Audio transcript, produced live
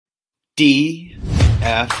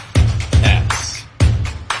DFS.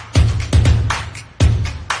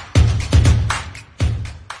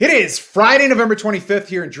 It is Friday, November 25th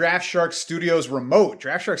here in Draft Shark Studios remote.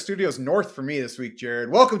 Draft Shark Studios north for me this week, Jared.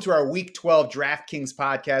 Welcome to our Week 12 DraftKings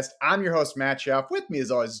podcast. I'm your host, Matt Schauf. With me, as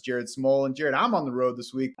always, is Jared Small. And Jared, I'm on the road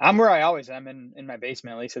this week. I'm where I always am in my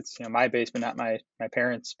basement. At least it's my basement, not my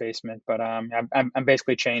parents' basement. But I'm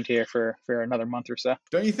basically chained here for another month or so.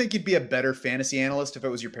 Don't you think you'd be a better fantasy analyst if it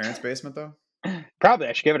was your parents' basement, though? Probably.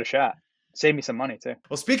 I should give it a shot. Save me some money, too.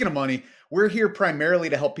 Well, speaking of money, we're here primarily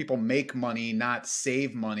to help people make money, not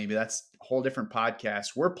save money. But that's a whole different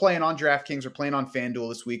podcast. We're playing on DraftKings. We're playing on FanDuel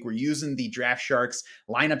this week. We're using the Draft Sharks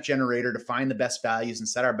lineup generator to find the best values and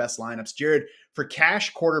set our best lineups. Jared, for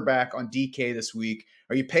cash quarterback on DK this week,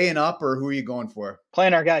 are you paying up or who are you going for?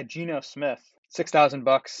 Playing our guy, Geno Smith.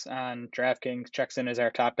 $6,000 on DraftKings. Checks in as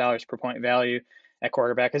our top dollars per point value at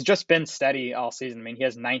quarterback. Has just been steady all season. I mean, he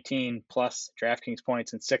has 19 plus DraftKings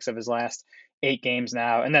points in 6 of his last 8 games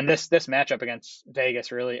now. And then this matchup against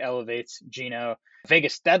Vegas really elevates Geno.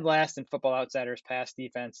 Vegas dead last in Football Outsiders pass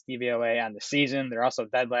defense DVOA on the season. They're also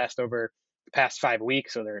dead last over the past 5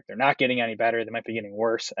 weeks, so they're not getting any better. They might be getting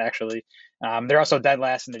worse, actually. They're also dead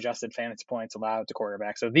last in adjusted fantasy points allowed to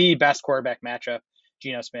quarterback. So the best quarterback matchup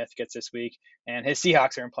Geno Smith gets this week. And his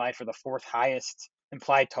Seahawks are implied for the 4th highest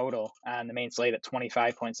implied total on the main slate at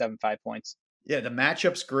 25.75 points. Yeah, the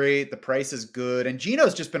matchup's great. The price is good. And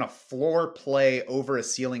Geno's just been a floor play over a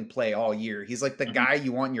ceiling play all year. He's like the guy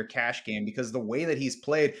you want in your cash game because the way that he's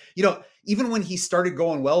played, even when he started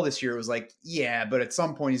going well this year, it was like, yeah, but at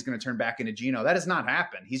some point he's going to turn back into Geno. That has not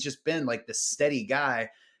happened. He's just been like the steady guy.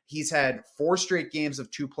 He's had 4 straight games of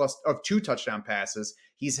 2 touchdown passes.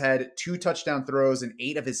 He's had 2 touchdown throws in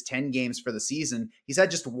 8 of his 10 games for the season. He's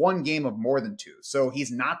had just 1 game of more than 2. So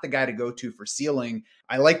he's not the guy to go to for ceiling.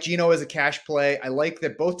 I like Geno as a cash play. I like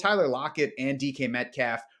that both Tyler Lockett and DK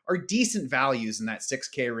Metcalf are decent values in that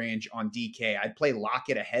 6K range on DK. I'd play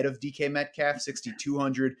Lockett ahead of DK Metcalf,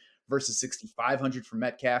 6,200 versus 6,500 for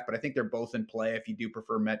Metcalf, but I think they're both in play if you do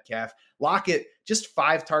prefer Metcalf. Lockett, just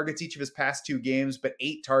 5 targets each of his past 2 games, but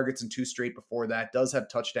 8 targets in 2 straight before that. Does have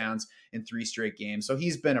touchdowns in 3 straight games. So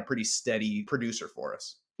he's been a pretty steady producer for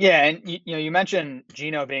us. Yeah, and you mentioned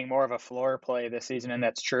Geno being more of a floor play this season, and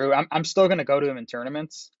that's true. I'm still going to go to him in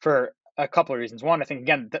tournaments for a couple of reasons. One, I think,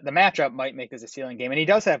 again, the matchup might make this a ceiling game. And he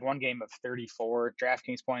does have 1 game of 34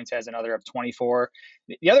 DraftKings points, has another of 24.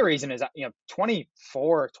 The other reason is,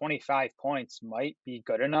 24, 25 points might be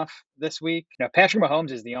good enough this week. Patrick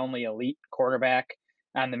Mahomes is the only elite quarterback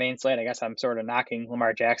on the main slate. I guess I'm sort of knocking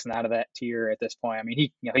Lamar Jackson out of that tier at this point. I mean,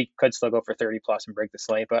 he could still go for 30 plus and break the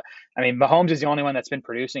slate, but I mean, Mahomes is the only one that's been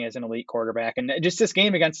producing as an elite quarterback. And just this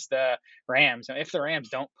game against the Rams, if the Rams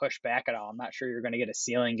don't push back at all, I'm not sure you're going to get a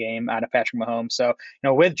ceiling game out of Patrick Mahomes. So,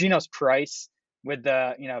 with Geno's price, with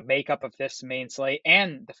the, makeup of this main slate,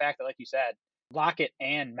 and the fact that, like you said, Lockett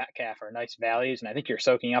and Metcalf are nice values, and I think you're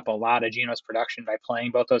soaking up a lot of Geno's production by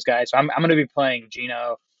playing both those guys. So I'm going to be playing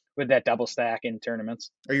Geno with that double stack in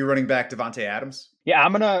tournaments. Are you running back Davante Adams? Yeah,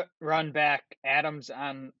 I'm going to run back Adams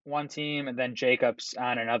on one team and then Jacobs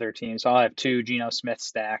on another team. So I'll have 2 Geno Smith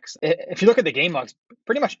stacks. If you look at the game logs,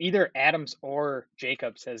 pretty much either Adams or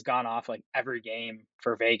Jacobs has gone off like every game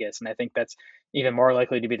for Vegas. And I think that's even more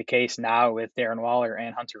likely to be the case now with Darren Waller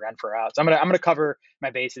and Hunter Renfrow out. So I'm going to cover my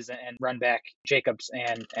bases and run back Jacobs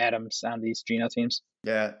and Adams on these Geno teams.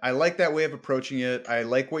 Yeah, I like that way of approaching it. I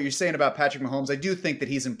like what you're saying about Patrick Mahomes. I do think that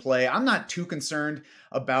he's in play. I'm not too concerned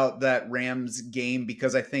about that Rams game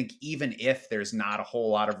because I think even if there's not a whole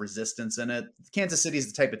lot of resistance in it, Kansas City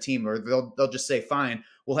is the type of team where they'll just say, fine,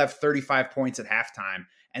 we'll have 35 points at halftime.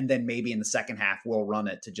 And then maybe in the second half, we'll run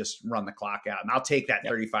it to just run the clock out. And I'll take that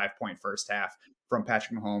 35-point first half from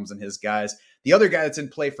Patrick Mahomes and his guys. The other guy that's in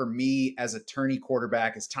play for me as a tourney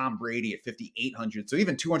quarterback is Tom Brady at 5,800. So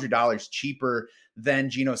even $200 cheaper than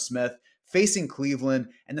Geno Smith facing Cleveland.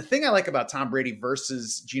 And the thing I like about Tom Brady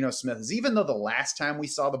versus Geno Smith is even though the last time we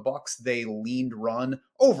saw the Bucs, they leaned run,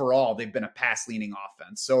 overall, they've been a pass-leaning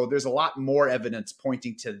offense. So there's a lot more evidence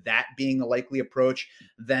pointing to that being a likely approach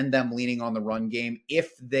than them leaning on the run game.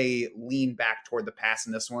 If they lean back toward the pass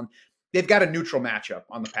in this one, they've got a neutral matchup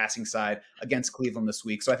on the passing side against Cleveland this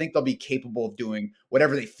week. So I think they'll be capable of doing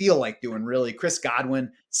whatever they feel like doing, really. Chris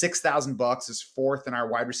Godwin, $6,000 is 4th in our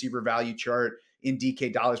wide receiver value chart in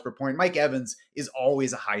DK dollars per point. Mike Evans is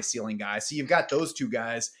always a high ceiling guy. So you've got those 2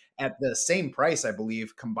 guys at the same price, I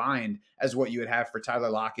believe, combined as what you would have for Tyler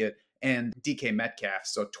Lockett and DK Metcalf.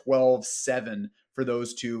 So 12-7 for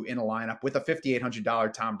those two in a lineup with a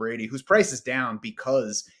 $5,800 Tom Brady, whose price is down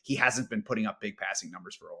because he hasn't been putting up big passing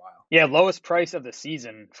numbers for a while. Yeah, lowest price of the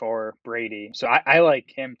season for Brady. So I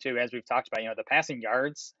like him too, as we've talked about. The passing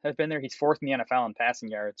yards have been there. He's fourth in the NFL in passing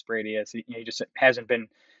yards. Brady is. He just hasn't been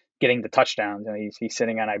getting the touchdowns. He's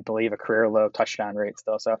sitting on, I believe, a career low touchdown rate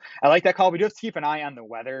still. So I like that call. We do have to keep an eye on the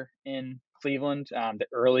weather in Cleveland. The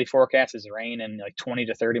early forecast is rain and like 20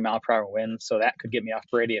 to 30 mile per hour winds. So that could get me off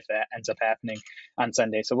Brady if that ends up happening on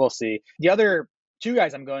Sunday. So we'll see. The other two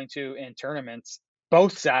guys I'm going to in tournaments,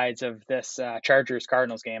 both sides of this Chargers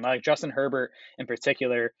Cardinals game. I like Justin Herbert in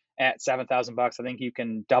particular at $7,000. I think you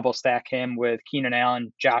can double stack him with Keenan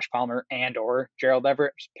Allen, Josh Palmer, and or Gerald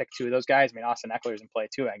Everett. Just pick two of those guys. I mean, Austin Eckler's in play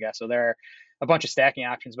too, I guess. So there are a bunch of stacking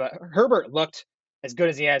options. But Herbert looked as good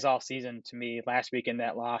as he has all season to me last week in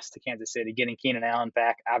that loss to Kansas City. Getting Keenan Allen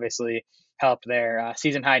back obviously helped there.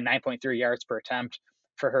 Season high 9.3 yards per attempt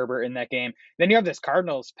for Herbert in that game. Then you have this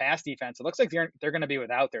Cardinals pass defense. It looks like they're going to be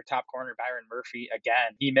without their top corner, Byron Murphy,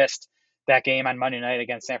 again. He missed that game on Monday night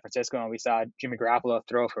against San Francisco, and we saw Jimmy Garoppolo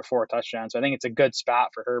throw for 4 touchdowns. So I think it's a good spot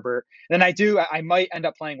for Herbert. And then I might end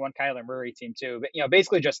up playing one Kyler Murray team too. But,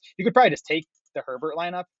 basically you could probably just take the Herbert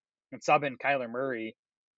lineup and sub in Kyler Murray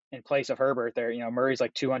in place of Herbert there. Murray's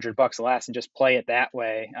like $200 less and just play it that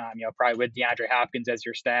way. Probably with DeAndre Hopkins as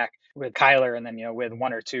your stack with Kyler, and then, with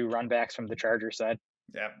one or two run backs from the Chargers side.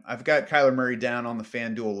 Yeah, I've got Kyler Murray down on the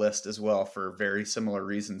FanDuel list as well for very similar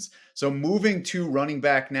reasons. So moving to running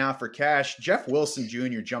back now for cash, Jeff Wilson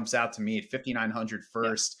Jr. jumps out to me at $5,900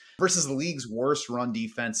 first versus the league's worst run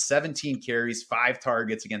defense, 17 carries, 5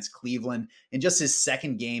 targets against Cleveland in just his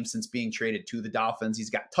second game since being traded to the Dolphins. He's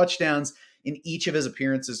got touchdowns in each of his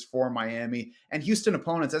appearances for Miami. And Houston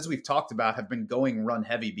opponents, as we've talked about, have been going run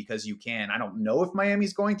heavy because you can. I don't know if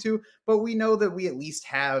Miami's going to, but we know that we at least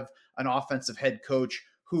have an offensive head coach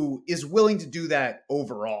who is willing to do that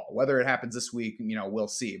overall. Whether it happens this week, we'll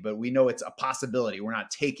see. But we know it's a possibility. We're not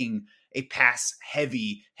taking a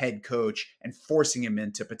pass-heavy head coach and forcing him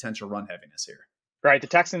into potential run heaviness here. Right. The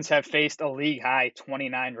Texans have faced a league high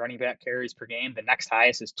 29 running back carries per game. The next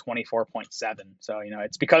highest is 24.7. So,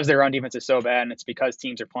 it's because their run defense is so bad, and it's because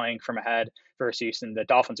teams are playing from ahead versus Houston. The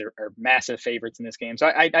Dolphins are massive favorites in this game.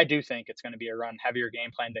 So I do think it's going to be a run heavier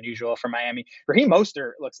game plan than usual for Miami. Raheem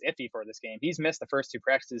Mostert looks iffy for this game. He's missed the first 2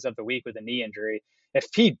 practices of the week with a knee injury. If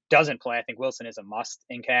he doesn't play, I think Wilson is a must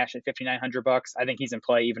in cash at $5,900. I think he's in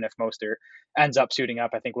play even if Mostert ends up suiting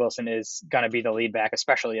up. I think Wilson is going to be the lead back,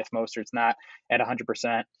 especially if Mostert's not at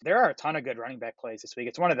 100%. There are a ton of good running back plays this week.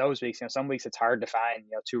 It's one of those weeks, some weeks it's hard to find,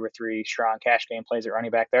 2 or 3 strong cash game plays at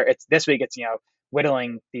running back there. This week it's,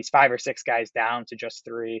 whittling these 5 or 6 guys down to just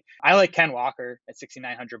 3. I like Ken Walker at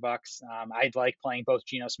 $6,900. I'd like playing both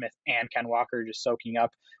Geno Smith and Ken Walker, just soaking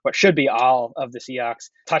up what should be all of the Seahawks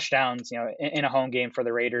touchdowns, in a home game for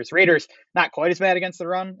the Raiders. Raiders not quite as bad against the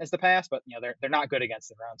run as the pass, but they're not good against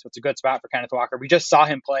the run. So it's a good spot for Kenneth Walker. We just saw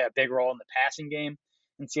him play a big role in the passing game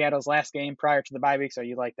in Seattle's last game prior to the bye week. So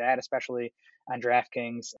you like that, especially on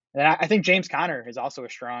DraftKings. And I think James Conner is also a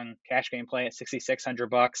strong cash game play at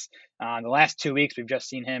 $6,600. The last 2 weeks, we've just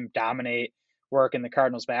seen him dominate work in the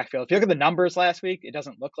Cardinals backfield. If you look at the numbers last week, it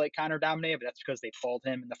doesn't look like Conner dominated, but that's because they pulled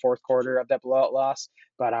him in the fourth quarter of that blowout loss.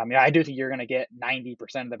 But I do think you're going to get 90%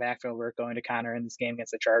 of the backfield work going to Conner in this game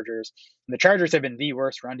against the Chargers. And the Chargers have been the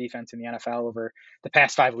worst run defense in the NFL over the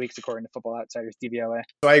past 5 weeks, according to Football Outsiders DVOA.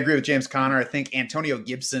 So I agree with James Conner. I think Antonio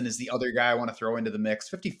Gibson is the other guy I want to throw into the mix.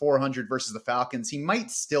 $5,400 versus the Falcons. He might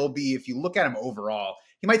still be, if you look at him overall,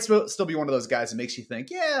 he might still be one of those guys that makes you think,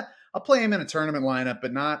 yeah, I'll play him in a tournament lineup,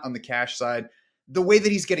 but not on the cash side. The way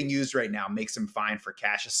that he's getting used right now makes him fine for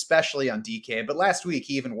cash, especially on DK. But last week,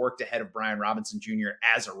 he even worked ahead of Brian Robinson Jr.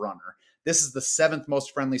 as a runner. This is the 7th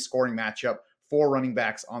most friendly scoring matchup for running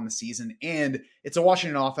backs on the season. And it's a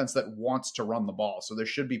Washington offense that wants to run the ball. So there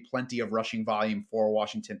should be plenty of rushing volume for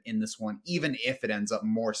Washington in this one, even if it ends up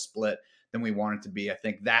more split than we want it to be. I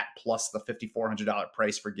think that plus the $5,400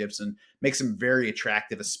 price for Gibson makes him very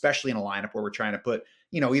attractive, especially in a lineup where we're trying to put,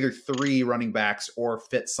 either 3 running backs or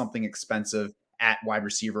fit something expensive at wide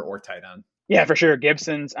receiver or tight end. Yeah, for sure.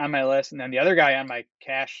 Gibson's on my list. And then the other guy on my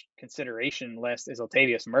cash consideration list is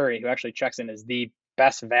Latavius Murray, who actually checks in as the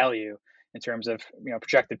best value in terms of,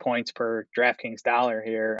 projected points per DraftKings dollar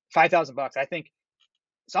here. $5,000. I think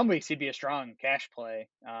some weeks he'd be a strong cash play,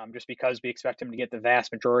 just because we expect him to get the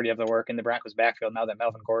vast majority of the work in the Broncos backfield now that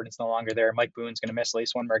Melvin Gordon's no longer there. Mike Boone's going to miss at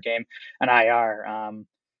least one more game on IR.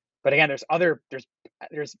 But again,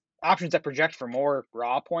 there's options that project for more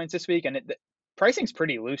raw points this week, and pricing's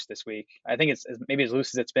pretty loose this week. I think it's maybe as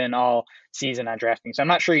loose as it's been all season on DraftKings. So I'm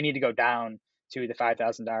not sure you need to go down to the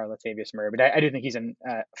 $5,000 Latavius Murray. But I do think he's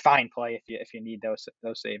a fine play if you need those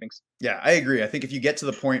savings. Yeah, I agree. I think if you get to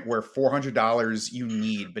the point where $400 you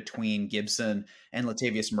need between Gibson and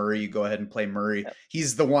Latavius Murray, you go ahead and play Murray. Yep.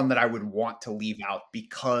 He's the one that I would want to leave out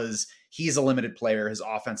because he's a limited player. His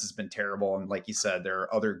offense has been terrible. And like you said, there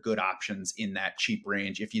are other good options in that cheap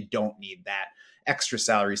range if you don't need that extra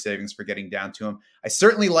salary savings for getting down to him. I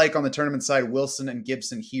certainly like on the tournament side, Wilson and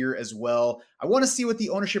Gibson here as well. I want to see what the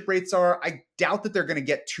ownership rates are. I doubt that they're going to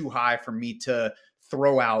get too high for me to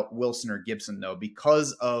throw out Wilson or Gibson though,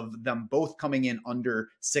 because of them both coming in under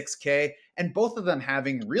 6K and both of them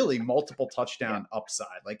having really multiple touchdown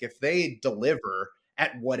upside. Like if they deliver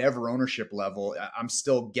at whatever ownership level, I'm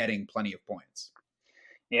still getting plenty of points.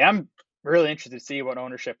 Yeah, I'm really interested to see what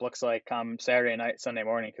ownership looks like come Saturday night, Sunday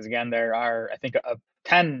morning. Because again, there are, I think,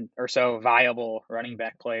 10 or so viable running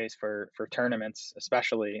back plays for tournaments,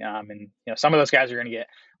 especially. And some of those guys are going to get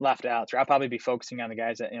left out. So I'll probably be focusing on the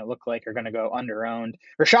guys that look like are going to go under owned.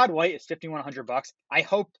 Rachaad White is $5,100. I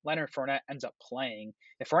hope Leonard Fournette ends up playing.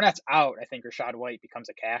 If Fournette's out, I think Rachaad White becomes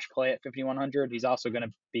a cash play at $5,100. He's also going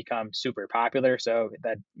to become super popular, so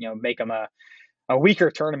that make him a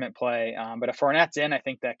weaker tournament play. But if Fournette's in, I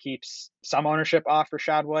think that keeps some ownership off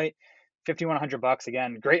Rachaad White. $5,100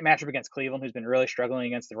 again. Great matchup against Cleveland, who's been really struggling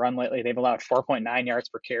against the run lately. They've allowed 4.9 yards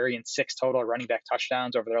per carry and 6 total running back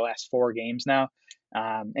touchdowns over their last 4 games now.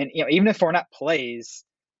 And even if Fournette plays,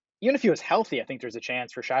 even if he was healthy, I think there's a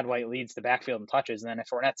chance Rachaad White leads the backfield in touches. And then if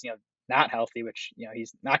Fournette's not healthy, which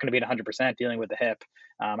he's not going to be at 100% dealing with the hip,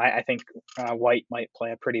 I think White might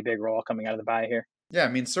play a pretty big role coming out of the bye here. Yeah, I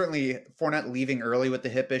mean, certainly Fournette leaving early with the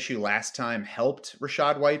hip issue last time helped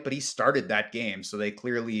Rachaad White, but he started that game. So they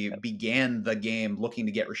clearly began the game looking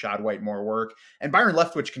to get Rachaad White more work. And Byron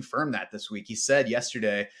Leftwich confirmed that this week. He said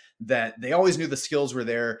yesterday that they always knew the skills were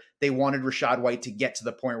there. They wanted Rachaad White to get to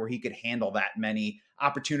the point where he could handle that many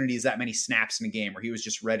opportunities, that many snaps in a game where he was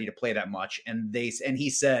just ready to play that much. And he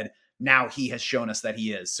said, now he has shown us that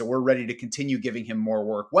he is. So we're ready to continue giving him more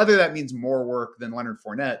work. Whether that means more work than Leonard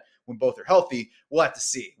Fournette when both are healthy, we'll have to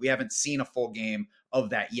see. We haven't seen a full game of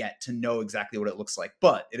that yet to know exactly what it looks like,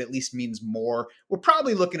 but it at least means more. We're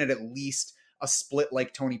probably looking at least a split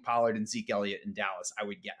like Tony Pollard and Zeke Elliott in Dallas, I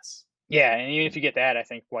would guess. Yeah, and even if you get that, I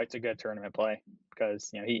think White's a good tournament play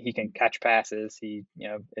because he can catch passes. He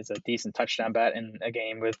is a decent touchdown bet in a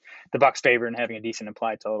game with the Bucs favorite and having a decent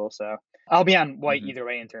implied total. So I'll be on White either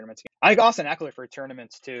way in tournaments. I like Austin Ekeler for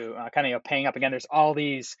tournaments too. Kind of paying up again. There's all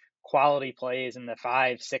these quality plays in the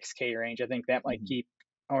 5-6K range. I think that might keep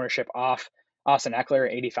ownership off Austin Ekeler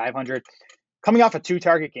at 8,500. Coming off a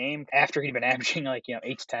 2-target game after he'd been averaging 8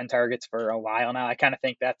 to 10 targets for a while now, I kind of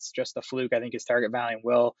think that's just a fluke. I think his target volume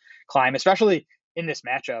will climb, especially in this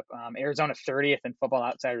matchup. Arizona 30th in Football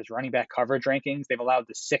Outsiders running back coverage rankings. They've allowed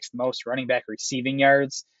the 6th most running back receiving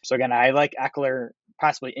yards. So again, I like Ekeler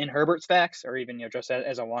possibly in Herbert stacks or even just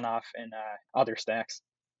as a one-off in other stacks.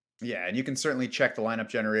 Yeah, and you can certainly check the lineup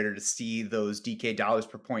generator to see those DK dollars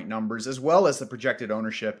per point numbers as well as the projected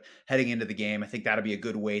ownership heading into the game. I think that'll be a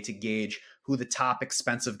good way to gauge who the top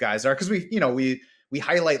expensive guys are because we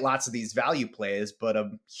highlight lots of these value plays, but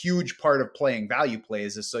a huge part of playing value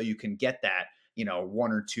plays is so you can get that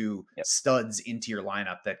 1 or 2 studs into your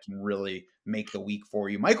lineup that can really make the week for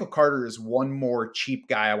you. Michael Carter is one more cheap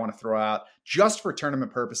guy I want to throw out just for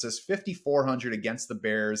tournament purposes, 5,400 against the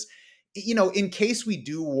Bears. In case we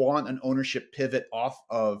do want an ownership pivot off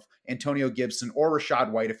of Antonio Gibson or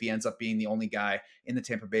Rachaad White, if he ends up being the only guy in the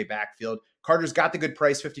Tampa Bay backfield, Carter's got the good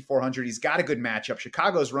price, 5,400. He's got a good matchup.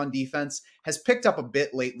 Chicago's run defense has picked up a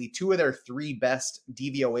bit lately. 2 of their 3 best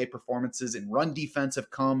DVOA performances in run defense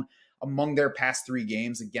have come among their past 3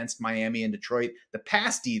 games against Miami and Detroit. The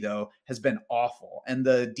pass D, though, has been awful, and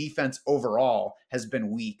the defense overall has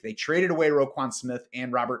been weak. They traded away Roquan Smith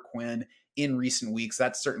and Robert Quinn in recent weeks.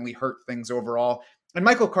 That certainly hurt things overall. And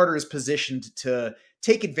Michael Carter is positioned to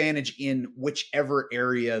take advantage in whichever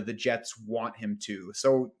area the Jets want him to.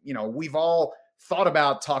 So, we've all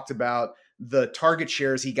talked about the target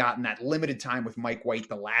shares he got in that limited time with Mike White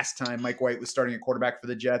the last time Mike White was starting at quarterback for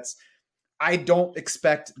the Jets. I don't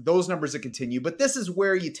expect those numbers to continue, but this is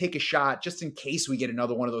where you take a shot just in case we get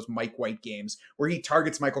another one of those Mike White games where he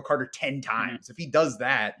targets Michael Carter 10 times. If he does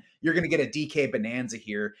that, you're going to get a DK bonanza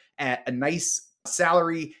here at a nice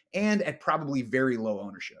salary and at probably very low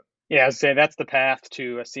ownership. Yeah, I'd say that's the path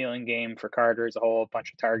to a ceiling game for Carter as a whole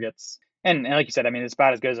bunch of targets. And like you said, it's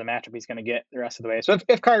about as good as a matchup he's going to get the rest of the way. So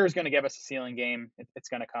if Carter is going to give us a ceiling game, it's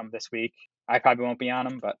going to come this week. I probably won't be on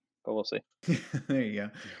him, but we'll see. There you go.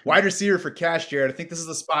 Wide receiver for cash, Jared. I think this is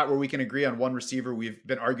the spot where we can agree on one receiver we've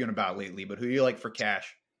been arguing about lately, but who do you like for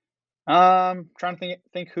cash? Trying to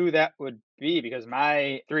think who that would be because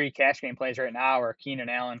my three cash game plays right now are Keenan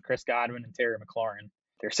Allen, Chris Godwin, and Terry McLaurin.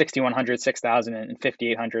 They're 6,100, 6,000, and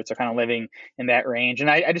 5,800. So kind of living in that range. And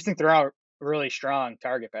I just think they're all really strong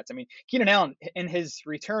target bets. I mean, Keenan Allen, in his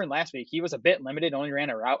return last week, he was a bit limited, only ran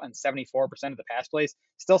a route on 74% of the pass plays,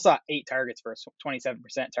 still saw 8 targets for a 27%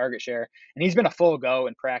 target share. And he's been a full go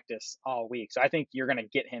in practice all week. So I think you're going to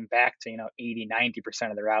get him back to, 80, 90%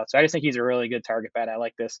 of the route. So I just think he's a really good target bet. I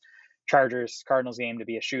like this Chargers Cardinals game to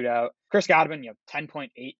be a shootout. Chris Godwin, 10.8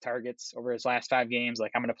 targets over his last 5 games.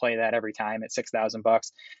 Like, I'm going to play that every time at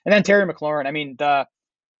 $6,000. And then Terry McLaurin. I mean, the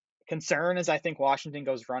concern is I think Washington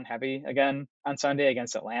goes run heavy again on Sunday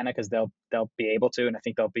against Atlanta because they'll be able to, and I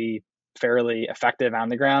think they'll be fairly effective on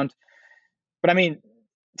the ground. But I mean,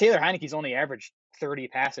 Taylor Heineke's only averaged 30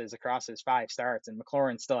 passes across his 5 starts, and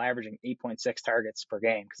McLaurin's still averaging 8.6 targets per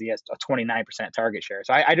game because he has a 29% target share.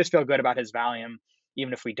 So I just feel good about his volume,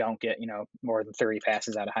 even if we don't get, more than 30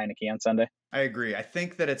 passes out of Heinicke on Sunday. I agree. I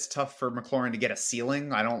think that it's tough for McLaurin to get a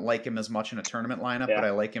ceiling. I don't like him as much in a tournament lineup, but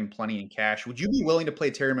I like him plenty in cash. Would you be willing to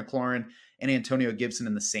play Terry McLaurin and Antonio Gibson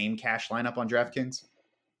in the same cash lineup on DraftKings?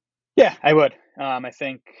 Yeah, I would. I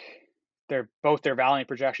think they're both their volume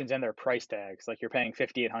projections and their price tags. Like, you're paying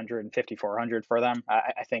 5,800 and 5,400 for them.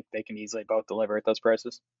 I think they can easily both deliver at those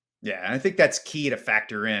prices. Yeah, and I think that's key to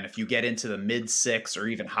factor in. If you get into the mid 6 or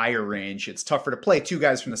even higher range, it's tougher to play 2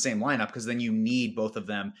 guys from the same lineup because then you need both of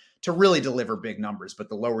them to really deliver big numbers. But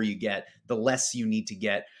the lower you get, the less you need to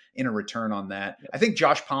get in a return on that. I think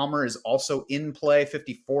Josh Palmer is also in play,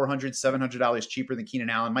 $5,400, $700 cheaper than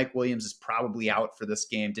Keenan Allen. Mike Williams is probably out for this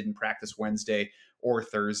game, didn't practice Wednesday or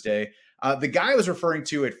Thursday. The guy I was referring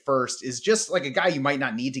to at first is just like a guy you might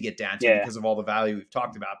not need to get down to because of all the value we've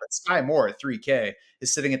talked about. But Sky Moore at 3K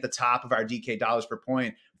is sitting at the top of our DK dollars per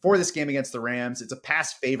point for this game against the Rams. It's a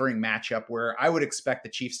pass favoring matchup where I would expect the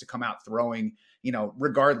Chiefs to come out throwing,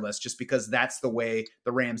 regardless, just because that's the way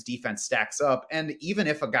the Rams defense stacks up. And even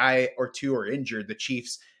if a guy or two are injured, the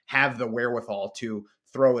Chiefs have the wherewithal to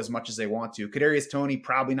throw as much as they want to. Kadarius Toney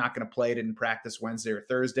probably not going to play. Didn't practice Wednesday or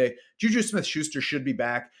Thursday. Juju Smith-Schuster should be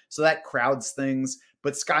back, so that crowds things.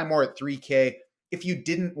 But Sky Moore at 3K, if you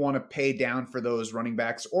didn't want to pay down for those running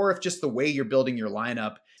backs, or if just the way you're building your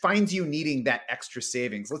lineup finds you needing that extra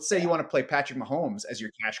savings. Let's say you want to play Patrick Mahomes as your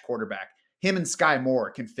cash quarterback. Him and Sky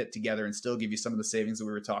Moore can fit together and still give you some of the savings that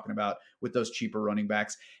we were talking about with those cheaper running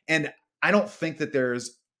backs. And I don't think that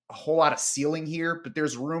there's a whole lot of ceiling here, but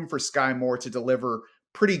there's room for Sky Moore to deliver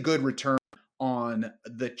pretty good return on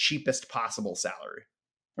the cheapest possible salary.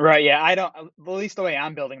 Right. Yeah. At least the way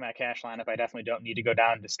I'm building my cash lineup, I definitely don't need to go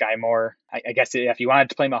down to Sky Moore. I guess if you wanted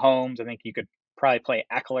to play Mahomes, I think you could probably play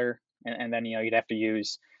Eckler and then, you'd have to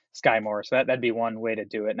use Sky Moore. So that'd be one way to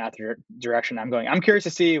do it, not the direction I'm going. I'm curious to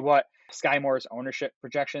see what Sky Moore's ownership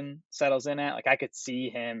projection settles in at. Like, I could see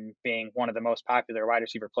him being one of the most popular wide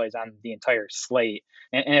receiver plays on the entire slate.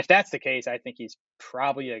 And if that's the case, I think he's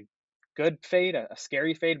probably a good fade, a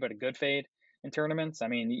scary fade, but a good fade in tournaments. I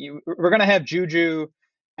mean, we're going to have Juju,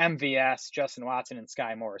 MVS, Justin Watson, and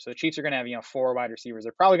Sky Moore. So the Chiefs are going to have, 4 wide receivers.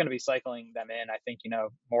 They're probably going to be cycling them in. I think,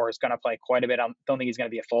 Moore is going to play quite a bit. I don't think he's going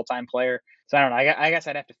to be a full-time player. So I don't know. I guess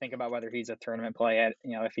I'd have to think about whether he's a tournament play at,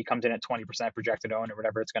 if he comes in at 20% projected own or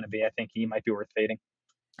whatever it's going to be. I think he might be worth fading.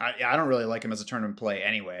 I don't really like him as a tournament play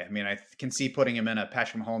anyway. I mean, I can see putting him in a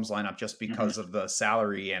Patrick Mahomes lineup just because of the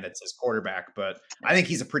salary and it's his quarterback. But I think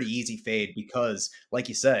he's a pretty easy fade because, like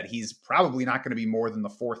you said, he's probably not going to be more than the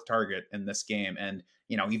 4th target in this game. And,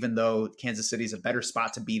 even though Kansas City's a better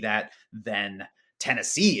spot to be that than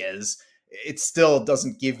Tennessee is, it still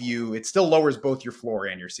doesn't give you, it still lowers both your floor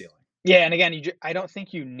and your ceiling. Yeah, and again, I don't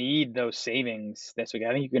think you need those savings this week.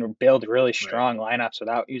 I think you can build really strong lineups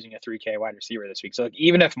without using a 3K wide receiver this week. So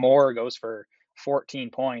even if Moore goes for 14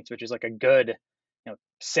 points, which is like a good,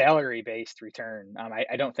 salary-based return,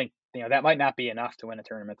 I don't think, that might not be enough to win a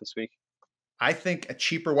tournament this week. I think a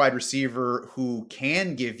cheaper wide receiver who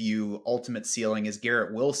can give you ultimate ceiling is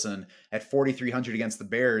Garrett Wilson at 4,300 against the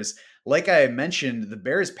Bears. Like I mentioned, the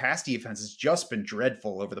Bears' pass defense has just been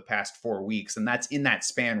dreadful over the past 4 weeks, and that's in that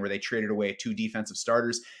span where they traded away 2 defensive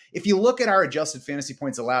starters. If you look at our adjusted fantasy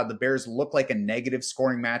points allowed, the Bears look like a negative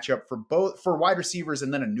scoring matchup for wide receivers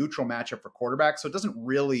and then a neutral matchup for quarterbacks, so it doesn't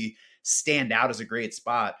really stand out as a great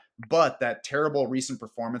spot. But that terrible recent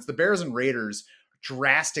performance, the Bears and Raiders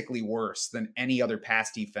drastically worse than any other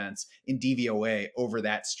pass defense in DVOA over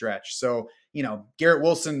that stretch. So, Garrett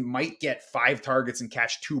Wilson might get 5 targets and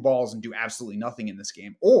catch 2 balls and do absolutely nothing in this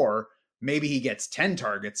game. Or maybe he gets 10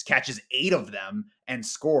 targets, catches 8 of them and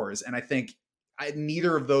scores. And I think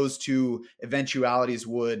neither of those 2 eventualities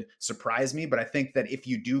would surprise me. But I think that if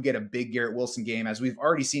you do get a big Garrett Wilson game, as we've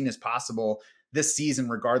already seen is possible, this season,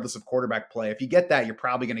 regardless of quarterback play. If you get that, you're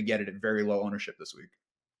probably going to get it at very low ownership this week.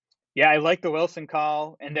 Yeah, I like the Wilson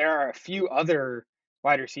call, and there are a few other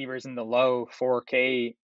wide receivers in the low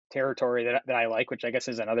 4K territory that I like, which I guess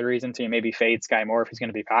is another reason to maybe fade Sky Moore if he's going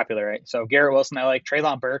to be popular, right? So Garrett Wilson, I like.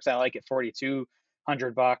 Traylon Burks, I like at $4,200.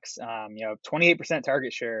 28%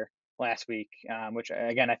 target share last week, which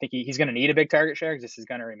again I think he's going to need a big target share because this is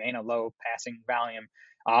going to remain a low passing volume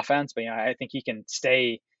offense. But I think he can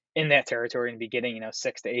stay in that territory and be getting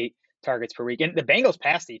 6 to 8 targets per week. And the Bengals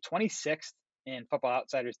passed the 26th in Football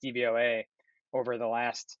Outsiders DVOA over the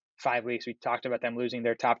last 5 weeks. We talked about them losing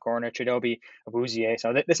their top corner, Chidobe Awuzie.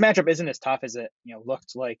 So this matchup isn't as tough as it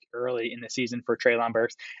looked like early in the season for Treylon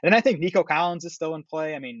Burks. And then I think Nico Collins is still in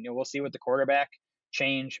play. I mean, we'll see what the quarterback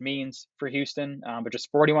change means for Houston, but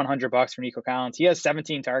just $4,100 for Nico Collins. He has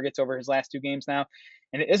 17 targets over his last 2 games now,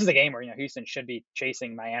 and this is a game where Houston should be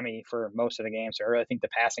chasing Miami for most of the game. So I really think the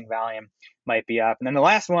passing volume might be up. And then the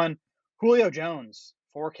last one, Julio Jones,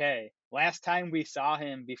 4K. Last time we saw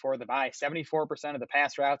him before the bye, 74% of the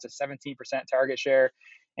pass routes, a 17% target share,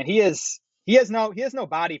 and he has no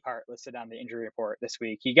body part listed on the injury report this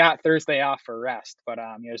week. He got Thursday off for rest, but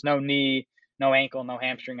there's no knee, no ankle, no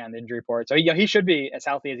hamstring on the injury report. So he should be as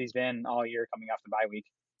healthy as he's been all year coming off the bye week.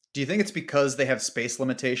 Do you think it's because they have space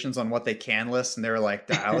limitations on what they can list, and they're like,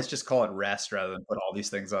 let's just call it rest rather than put all these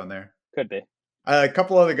things on there? Could be. A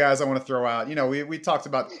couple other guys I want to throw out. We talked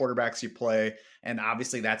about quarterbacks you play, and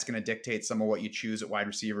obviously that's going to dictate some of what you choose at wide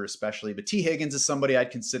receiver, especially. But T. Higgins is somebody I'd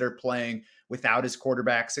consider playing without his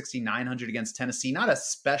quarterback. 6,900 against Tennessee. Not a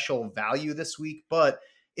special value this week, but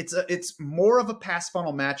it's more of a pass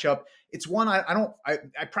funnel matchup. It's one I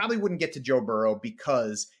probably wouldn't get to Joe Burrow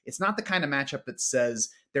because it's not the kind of matchup that says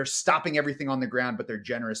they're stopping everything on the ground, but they're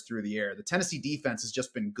generous through the air. The Tennessee defense has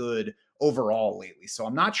just been good overall lately. So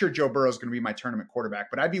I'm not sure Joe Burrow is going to be my tournament quarterback,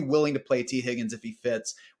 but I'd be willing to play T. Higgins if he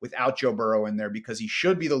fits without Joe Burrow in there because he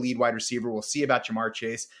should be the lead wide receiver. We'll see about Jamar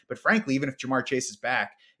Chase. But frankly, even if Jamar Chase is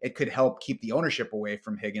back, it could help keep the ownership away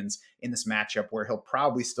from Higgins in this matchup where he'll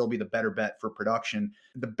probably still be the better bet for production.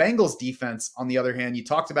 The Bengals defense, on the other hand, you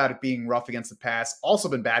talked about it being rough against the pass, also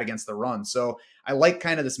been bad against the run. So I like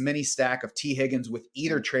kind of this mini stack of T. Higgins with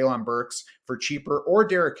either Treylon Burks for cheaper or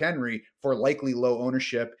Derrick Henry for likely low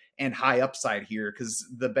ownership and high upside here because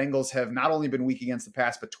the Bengals have not only been weak against the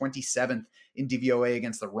pass, but 27th in DVOA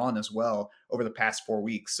against the run as well over the past 4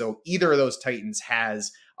 weeks. So either of those Titans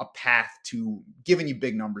has a path to giving you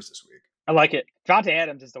big numbers this week. I like it. Davante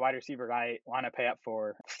Adams is the wide receiver I want to pay up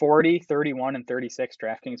for. 40, 31, and 36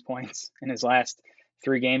 DraftKings points in his last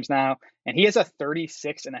 3 games now. And he has a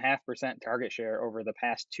 36.5% target share over the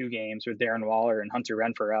past 2 games with Darren Waller and Hunter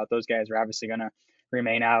Renfrow out. Those guys are obviously going to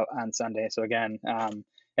remain out on Sunday. So again,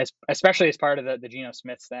 especially as part of the Geno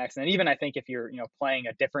Smith stacks. And even I think if you're playing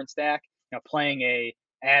a different stack, playing a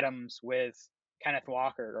Adams with Kenneth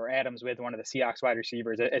Walker or Adams with one of the Seahawks wide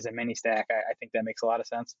receivers as a mini stack, I think that makes a lot of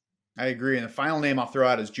sense. I agree. And the final name I'll throw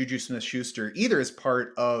out is Juju Smith-Schuster, either as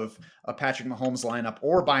part of a Patrick Mahomes lineup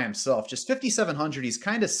or by himself. Just 5,700. He's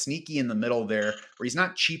kind of sneaky in the middle there where he's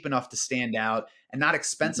not cheap enough to stand out and not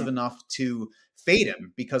expensive enough to fade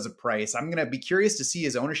him because of price. I'm going to be curious to see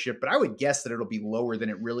his ownership, but I would guess that it'll be lower than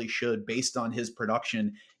it really should based on his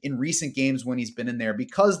production in recent games when he's been in there,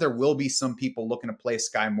 because there will be some people looking to play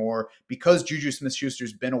Sky Moore because Juju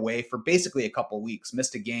Smith-Schuster's been away for basically a couple of weeks,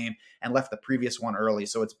 missed a game and left the previous one early.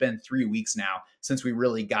 So it's been 3 weeks now since we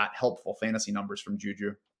really got helpful fantasy numbers from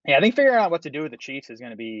Juju. Yeah, I think figuring out what to do with the Chiefs is going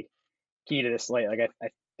to be key to this slate. Like I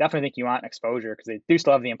definitely think you want exposure because they do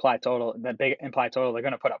still have the implied total, that big implied total. They're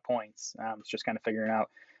going to put up points. It's just kind of figuring out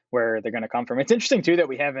where they're going to come from. It's interesting too that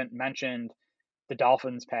we haven't mentioned the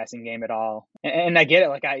Dolphins passing game at all. And I get it.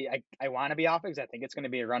 Like I want to be off because I think it's going to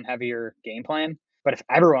be a run heavier game plan. But if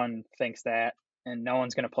everyone thinks that and no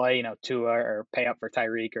one's going to play, Tua or pay up for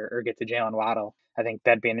Tyreek or get to Jalen Waddle, I think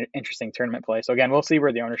that'd be an interesting tournament play. So again, we'll see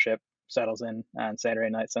where the ownership settles in on Saturday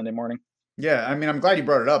night, Sunday morning. Yeah, I mean, I'm glad you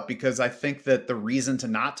brought it up because I think that the reason to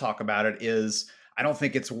not talk about it is I don't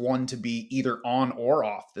think it's one to be either on or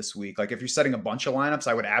off this week. Like if you're setting a bunch of lineups,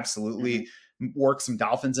 I would absolutely work some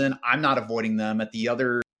Dolphins in. I'm not avoiding them. At the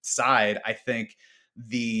other side, I think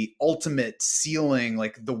the ultimate ceiling,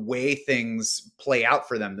 like the way things play out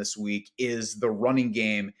for them this week, is the running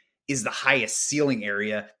game is the highest ceiling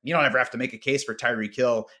area. You don't ever have to make a case for Tyreek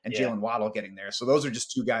Hill and Jalen Waddle getting there. So those are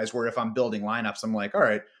just 2 guys where if I'm building lineups, I'm like, all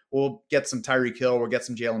right, we'll get some Tyreek Hill, we'll get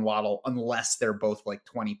some Jalen Waddle, unless they're both like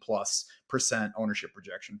 20+% ownership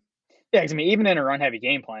projection. Yeah, because I mean, even in a run-heavy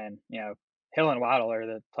game plan, Hill and Waddle are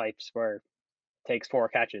the types where it takes 4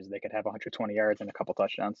 catches, they could have 120 yards and a couple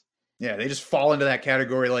touchdowns. Yeah, they just fall into that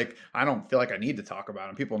category. Like, I don't feel like I need to talk about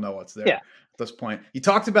them. People know what's there Yeah. at this point. You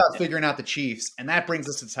talked about Yeah. figuring out the Chiefs, and that brings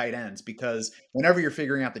us to tight ends because whenever you're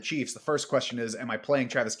figuring out the Chiefs, the first question is, am I playing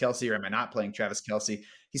Travis Kelce or am I not playing Travis Kelce?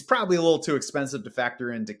 He's probably a little too expensive to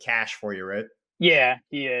factor into cash for you, right? Yeah,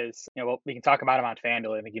 he is. Well, we can talk about him on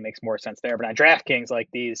FanDuel. I think he makes more sense there. But on DraftKings, like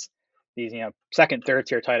these second, third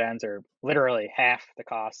tier tight ends are literally half the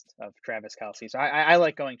cost of Travis Kelce. So I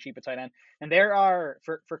like going cheap at tight end. And there are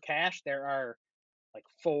for cash, there are like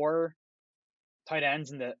four tight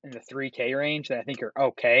ends in the 3K range that I think are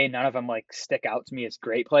okay. None of them like stick out to me as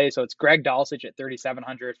great plays. So it's Greg Dulcich at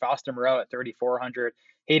 3,700, Foster Moreau at 3,400,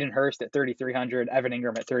 Hayden Hurst at 3,300, Evan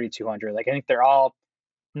Ingram at 3,200. Like I think they're all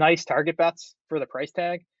nice target bets for the price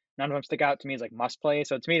tag. None of them stick out to me as like must play.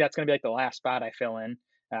 So to me, that's going to be like the last spot I fill in.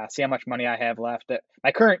 See how much money I have left. At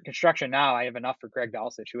my current construction now, I have enough for Greg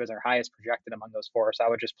Dulcich, who is our highest projected among those four. So I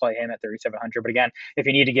would just play him at 3,700. But again, if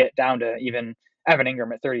you need to get down to even Evan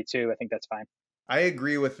Ingram at 32, I think that's fine. I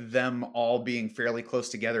agree with them all being fairly close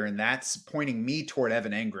together, and that's pointing me toward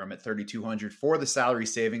Evan Engram at 3,200 for the salary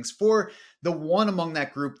savings, for the one among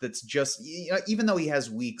that group that's just, even though he has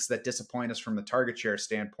weeks that disappoint us from the target share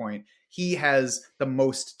standpoint, he has the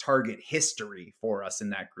most target history for us in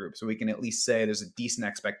that group. So we can at least say there's a decent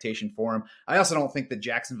expectation for him. I also don't think that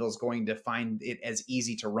Jacksonville is going to find it as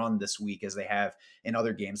easy to run this week as they have in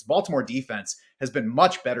other games. Baltimore defense has been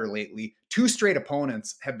much better lately. Two straight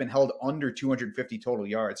opponents have been held under 250 total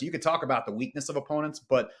yards. You could talk about the weakness of opponents,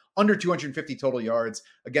 but under 250 total yards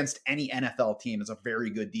against any NFL team is a very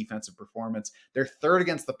good defensive performance. They're third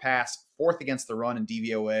against the pass, fourth against the run in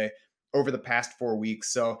DVOA over the past 4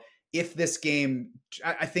 weeks. So if this game,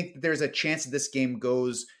 I think there's a chance that this game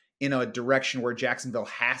goes in a direction where Jacksonville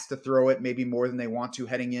has to throw it maybe more than they want to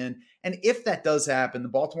heading in. And if that does happen, the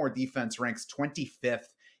Baltimore defense ranks 25th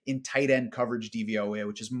in tight end coverage DVOA,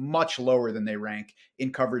 which is much lower than they rank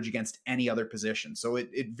in coverage against any other position. So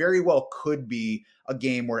it very well could be a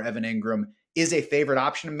game where Evan Ingram is a favorite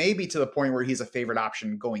option, maybe to the point where he's a favorite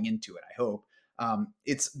option going into it, I hope.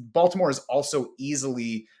 It's Baltimore is also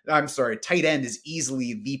tight end is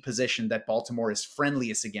easily the position that Baltimore is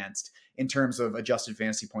friendliest against in terms of adjusted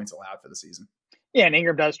fantasy points allowed for the season. Yeah, and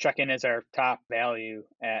Ingram does check in as our top value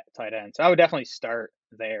at tight end. So I would definitely start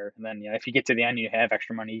there. And then, if you get to the end, you have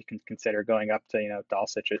extra money, you can consider going up to,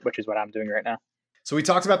 Dulcich, which is what I'm doing right now. So we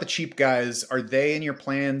talked about the cheap guys. Are they in your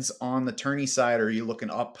plans on the tourney side, or are you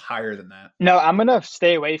looking up higher than that? No, I'm gonna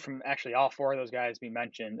stay away from actually all four of those guys we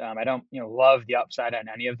mentioned. I don't, love the upside on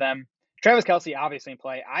any of them. Travis Kelce, obviously in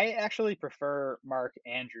play. I actually prefer Mark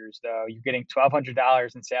Andrews, though. You're getting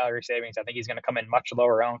 $1,200 in salary savings. I think he's going to come in much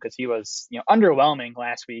lower owned because he was, underwhelming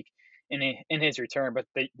last week in his return. But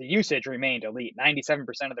the usage remained elite. 97%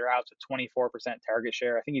 of their outs with 24% target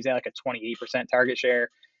share. I think he's at like a 28% target share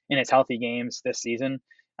in his healthy games this season.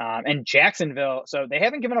 And Jacksonville, so they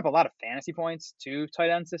haven't given up a lot of fantasy points to tight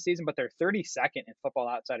ends this season, but they're 32nd in Football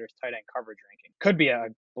Outsiders tight end coverage ranking. Could be a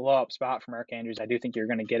blow up spot for Mark Andrews. I do think you're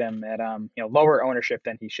going to get him at lower ownership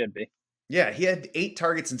than he should be. Yeah, he had 8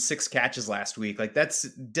 targets and 6 catches last week. Like, that's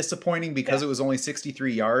disappointing because Yeah. it was only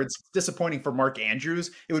 63 yards. It's disappointing for Mark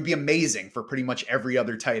Andrews. It would be amazing for pretty much every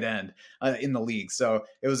other tight end in the league. So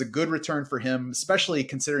it was a good return for him, especially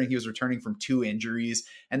considering he was returning from 2 injuries.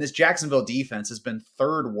 And this Jacksonville defense has been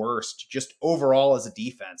third worst just overall as a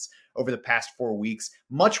defense over the past 4 weeks.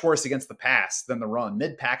 Much worse against the pass than the run,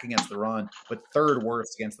 mid-pack against the run, but third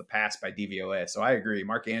worst against the pass by DVOA. So I agree.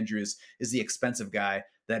 Mark Andrews is the expensive guy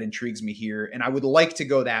that intrigues me here. And I would like to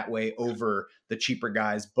go that way over the cheaper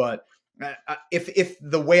guys. But if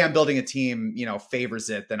the way I'm building a team, favors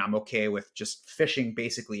it, then I'm okay with just fishing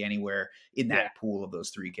basically anywhere in that pool of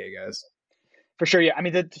those 3K guys. For sure, yeah. I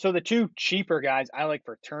mean, so the two cheaper guys I like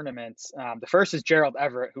for tournaments. The first is Gerald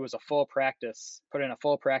Everett, who was put in a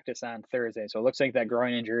full practice on Thursday. So it looks like that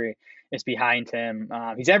groin injury is behind him.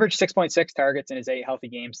 He's averaged 6.6 targets in his 8 healthy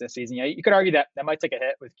games this season. Yeah, you could argue that might take a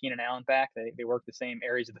hit with Keenan Allen back. They work the same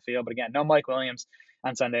areas of the field, but again, no Mike Williams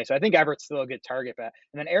on Sunday. So I think Everett's still a good target bet.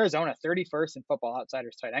 And then Arizona, 31st in Football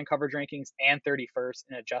Outsiders tight end coverage rankings and 31st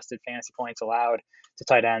in adjusted fantasy points allowed to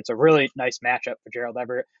tight end. So really nice matchup for Gerald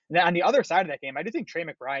Everett. And then on the other side of that game, I do think Trey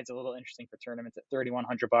McBride's a little interesting for tournaments at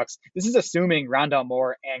 $3,100. This is assuming Rondale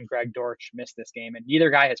Moore and Greg Dortch miss this game, and neither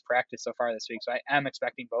guy has practiced so far this week. So I am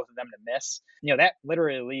expecting both of them to miss. That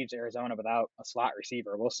literally leaves Arizona without a slot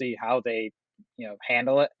receiver. We'll see how they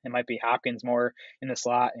handle it. It might be Hopkins more in the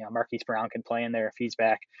slot. Marquise Brown can play in there if he's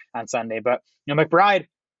back on Sunday. But McBride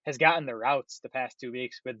has gotten the routes the past 2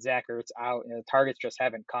 weeks with Zach Ertz out. The targets just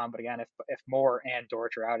haven't come. But again, if Moore and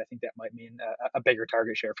Dortch are out, I think that might mean a bigger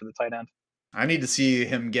target share for the tight end. I need to see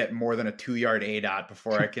him get more than a 2-yard ADOT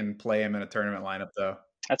before I can play him in a tournament lineup, though.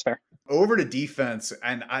 That's fair. Over to defense,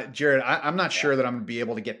 and Jared, I'm not Yeah. sure that I'm going to be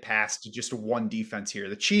able to get past just one defense here.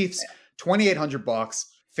 The Chiefs, $2,800,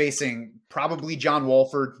 facing probably John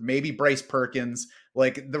Wolford, maybe Bryce Perkins.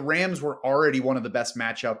 Like, the Rams were already one of the best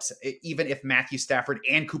matchups, even if Matthew Stafford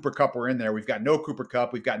and Cooper Kupp were in there. We've got no Cooper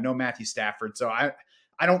Kupp, we've got no Matthew Stafford, so I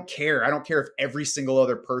don't care. I don't care if every single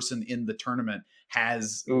other person in the tournament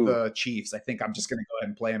has the Chiefs. I think I'm just going to go ahead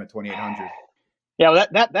and play them at 2,800. Yeah, well,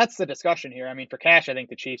 that's the discussion here. I mean, for cash, I think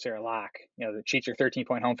the Chiefs are a lock. You know, the Chiefs are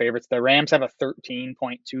 13-point home favorites. The Rams have a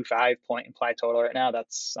 13.25 point implied total right now.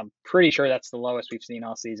 I'm pretty sure that's the lowest we've seen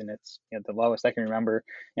all season. It's, you know, the lowest I can remember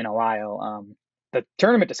in a while. The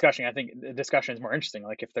tournament discussion, I think the discussion is more interesting.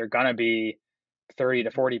 Like, if they're gonna be 30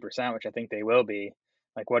 to 40%, which I think they will be,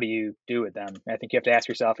 like, what do you do with them? I think you have to ask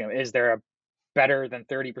yourself, you know, is there a better than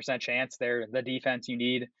 30% chance they're the defense you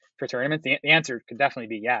need for tournaments? The answer could definitely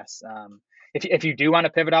be yes. If you do want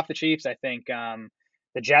to pivot off the Chiefs, I think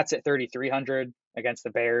the Jets at 3,300 against the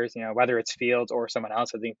Bears, you know, whether it's Fields or someone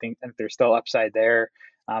else, I think there's still upside there.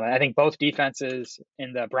 I think both defenses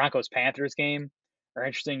in the Broncos-Panthers game are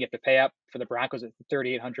interesting. You have to pay up for the Broncos at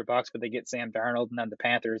 $3,800, but they get Sam Darnold, and then the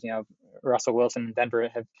Panthers, you know, Russell Wilson and Denver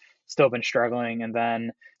have still been struggling. And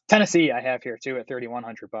then Tennessee, I have here too at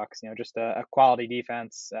 $3,100. You know, just a quality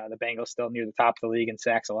defense. The Bengals still near the top of the league in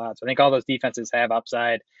sacks allowed. So I think all those defenses have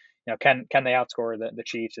upside. You know, can they outscore the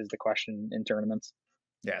Chiefs is the question in tournaments.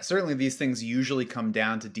 Yeah, certainly these things usually come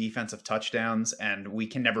down to defensive touchdowns, and we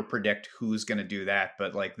can never predict who's going to do that.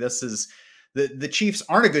 But like, this is the Chiefs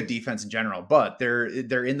aren't a good defense in general, but they're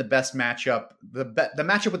in the best matchup, the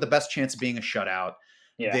matchup with the best chance of being a shutout.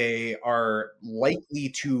 Yeah. They are likely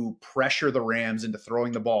to pressure the Rams into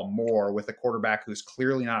throwing the ball more with a quarterback who's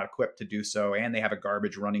clearly not equipped to do so, and they have a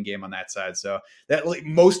garbage running game on that side. So that, like,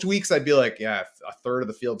 most weeks I'd be like, yeah, if a third of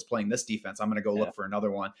the field's playing this defense, I'm going to go look for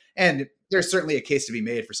another one. And there's certainly a case to be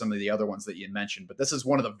made for some of the other ones that you mentioned, but this is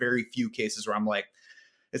one of the very few cases where I'm like,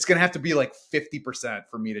 it's going to have to be like 50%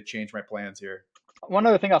 for me to change my plans here. One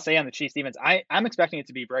other thing I'll say on the Chiefs defense, I'm expecting it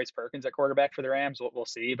to be Bryce Perkins at quarterback for the Rams. We'll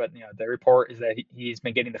see, but, you know, the report is that he's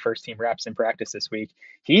been getting the first team reps in practice this week.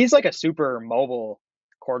 He's like a super mobile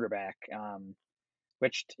quarterback,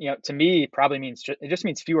 which, you know, to me probably means it just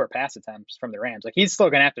means fewer pass attempts from the Rams. Like, he's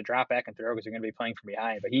still going to have to drop back and throw because they're going to be playing from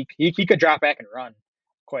behind, but he could drop back and run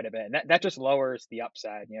quite a bit, and that just lowers the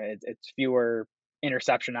upside. You know, it's fewer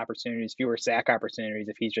interception opportunities, fewer sack opportunities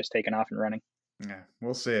if he's just taking off and running. Yeah,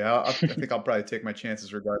 we'll see. I think I'll probably take my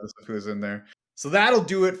chances regardless of who's in there. So that'll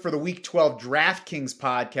do it for the Week 12 DraftKings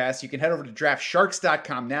podcast. You can head over to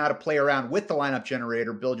draftsharks.com now to play around with the lineup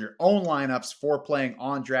generator, build your own lineups for playing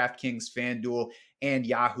on DraftKings, FanDuel, and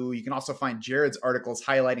Yahoo. You can also find Jared's articles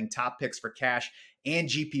highlighting top picks for cash and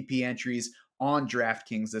GPP entries on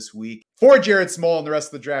DraftKings this week. For Jared Small and the rest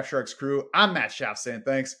of the Draft Sharks crew, I'm Matt Schaff saying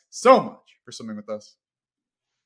thanks so much for swimming with us.